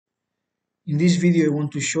In this video, I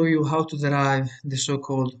want to show you how to derive the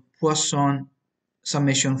so-called Poisson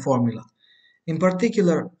summation formula. In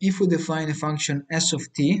particular, if we define a function s of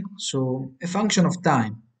t, so a function of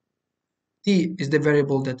time, t is the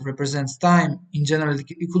variable that represents time. In general,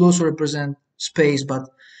 it could also represent space, but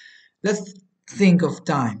let's think of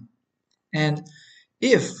time. And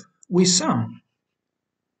if we sum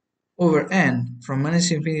over n from minus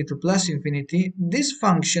infinity to plus infinity, this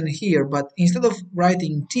function here, but instead of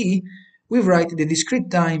writing t, we write the discrete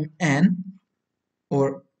time n,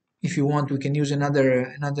 or if you want, we can use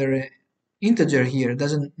another integer here. It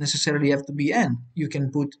doesn't necessarily have to be n. You can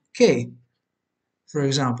put k, for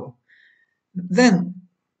example. Then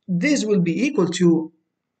this will be equal to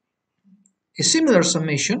a similar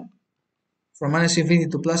summation from minus infinity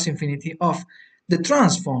to plus infinity of the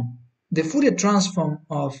transform, the Fourier transform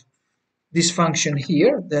of this function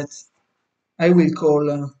here that I will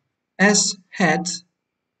call s hat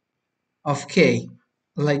of k,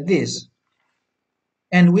 like this.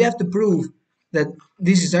 And we have to prove that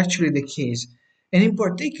this is actually the case. And in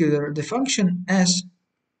particular, the function s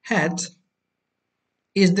hat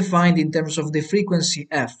is defined in terms of the frequency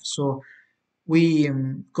f. So we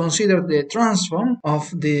consider the transform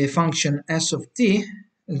of the function s of t,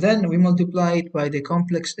 then we multiply it by the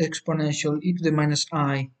complex exponential e to the minus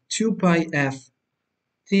I 2 pi f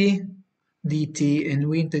t dt, and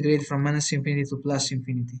we integrate from minus infinity to plus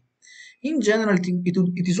infinity. In general,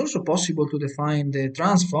 it is also possible to define the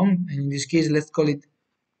transform, and in this case, let's call it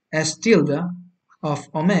s tilde of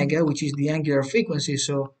omega, which is the angular frequency.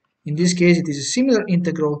 So in this case, it is a similar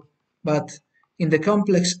integral, but in the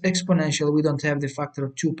complex exponential, we don't have the factor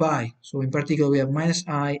of 2 pi. So in particular, we have minus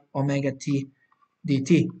I omega t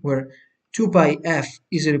dt, where 2 pi f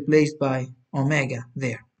is replaced by omega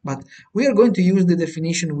there. But we are going to use the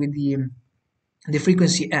definition with the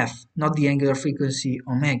frequency f, not the angular frequency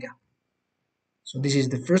omega. So this is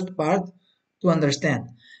the first part to understand.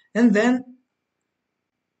 And then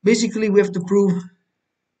basically we have to prove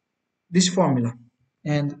this formula.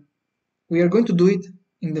 And we are going to do it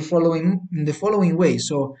in the following way.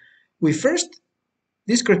 So we first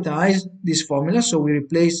discretize this formula. So we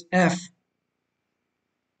replace f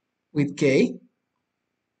with k.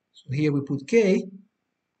 So here we put k.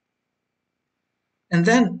 And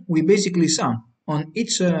then we basically sum on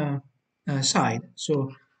each side.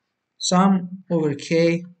 So sum over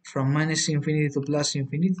k from minus infinity to plus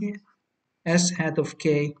infinity, s hat of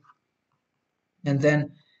k, and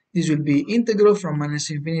then this will be integral from minus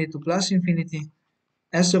infinity to plus infinity,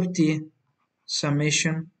 s of t,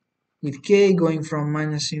 summation with k going from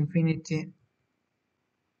minus infinity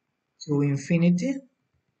to infinity,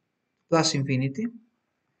 plus infinity.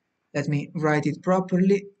 Let me write it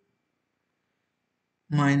properly,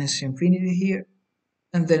 minus infinity here,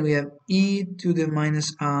 and then we have e to the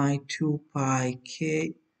minus I 2 pi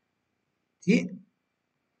k t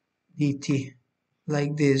dt,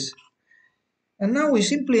 like this. And now we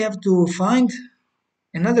simply have to find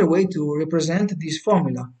another way to represent this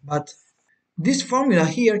formula, but this formula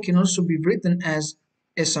here can also be written as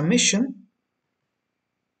a summation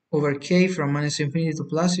over k from minus infinity to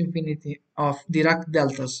plus infinity of Dirac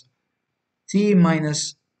deltas t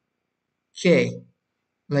minus k,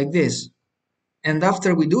 like this. And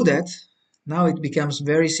after we do that, now it becomes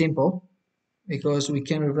very simple because we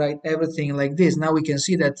can rewrite everything like this. Now we can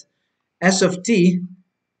see that s of t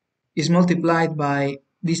is multiplied by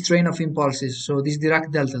this train of impulses, so this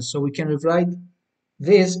Dirac delta. So we can rewrite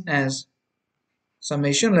this as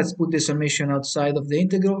summation. Let's put the summation outside of the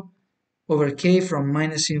integral over k from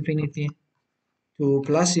minus infinity to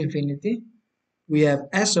plus infinity. We have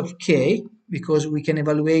s of k because we can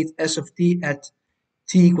evaluate s of t at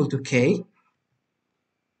t equal to k.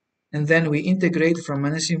 And then we integrate from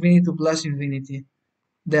minus infinity to plus infinity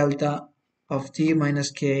delta of t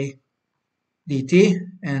minus k dt,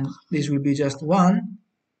 and this will be just 1,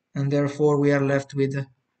 and therefore we are left with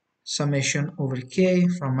summation over k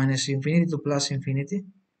from minus infinity to plus infinity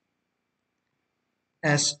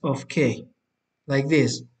s of k, like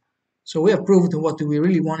this. So we have proved what we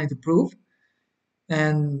really wanted to prove.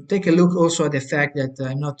 And take a look also at the fact that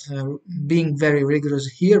I'm not being very rigorous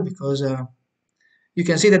here, because you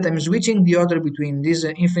can see that I'm switching the order between these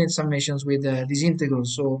infinite summations with these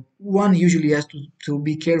integrals. So one usually has to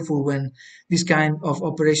be careful when this kind of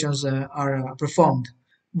operations are performed.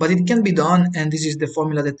 But it can be done, and this is the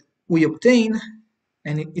formula that we obtain,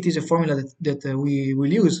 and it is a formula that we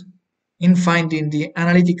will use in finding the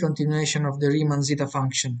analytic continuation of the Riemann zeta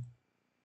function.